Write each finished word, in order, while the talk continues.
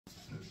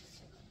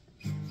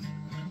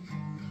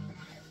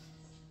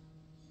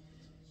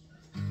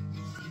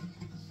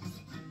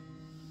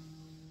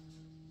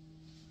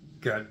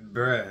Got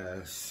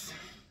brass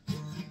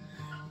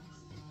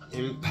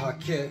in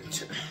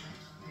pocket,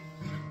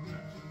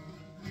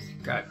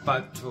 got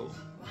bottle,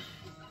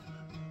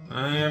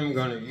 I am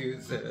gonna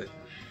use it.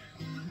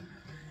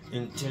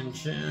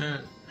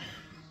 Intention,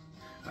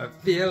 I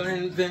feel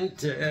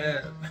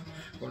inventive,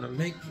 gonna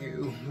make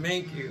you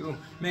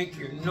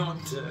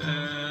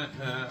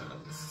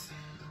notice.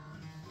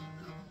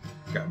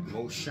 Got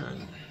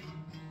motion,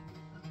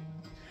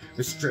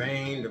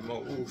 restrained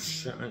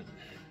emotion,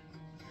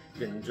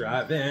 been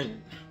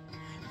driving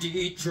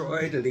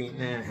Detroit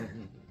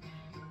leaning,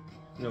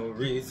 no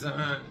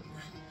reason,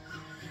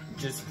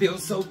 just feel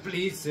so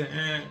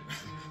pleasing,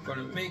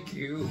 gonna make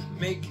you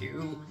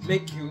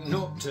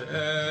notice.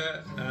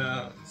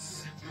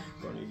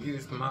 Gonna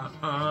use my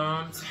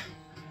arms,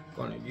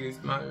 gonna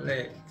use my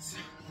legs,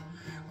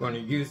 gonna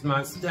use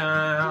my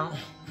style,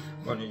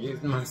 gonna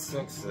use my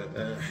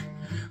success,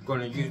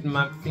 gonna use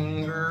my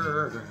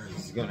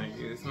fingers, gonna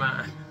use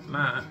my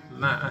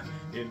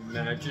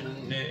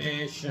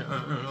imagination.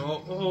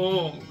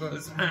 Oh,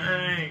 cause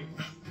I'm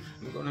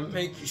gonna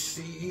make you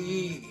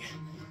see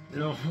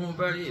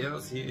nobody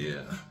else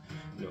here,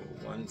 no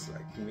one's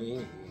like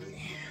me.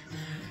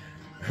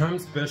 I'm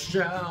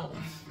special,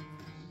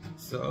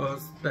 so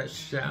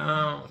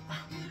special.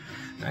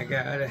 I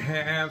gotta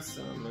have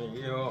some of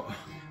your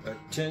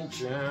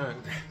attention.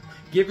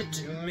 Give it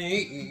to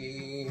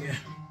me.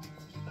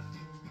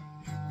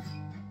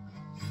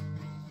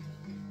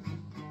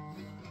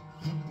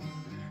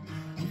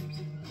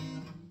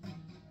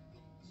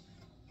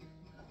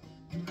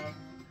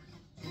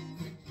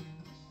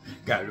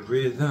 Got a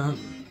rhythm,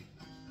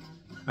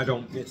 I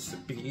don't miss a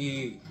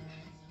beat.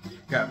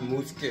 Got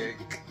moose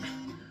kick,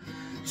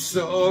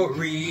 so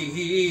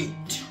read.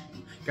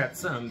 Got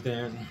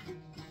something,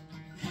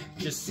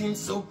 just seems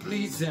so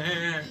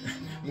pleasing.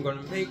 I'm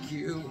gonna make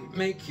you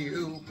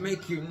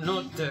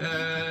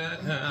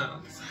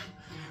notice.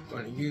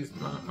 Gonna use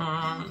my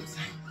arms,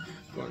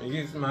 gonna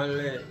use my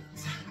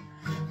legs,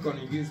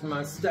 gonna use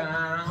my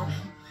style,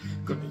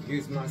 gonna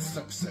use my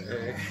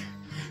success,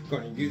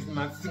 gonna use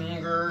my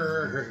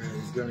fingers,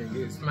 gonna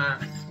use my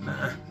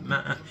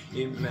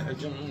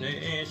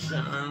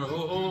imagination.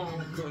 Oh,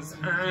 cause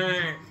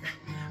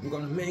I'm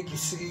gonna make you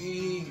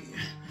see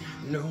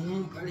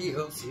nobody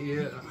else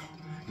here,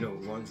 no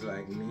one's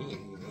like me.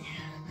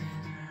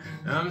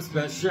 I'm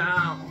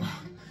special,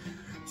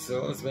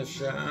 so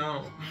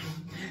special.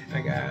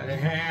 I gotta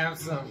have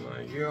some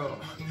of your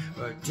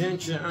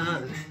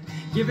attention.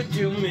 Give it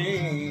to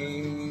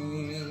me.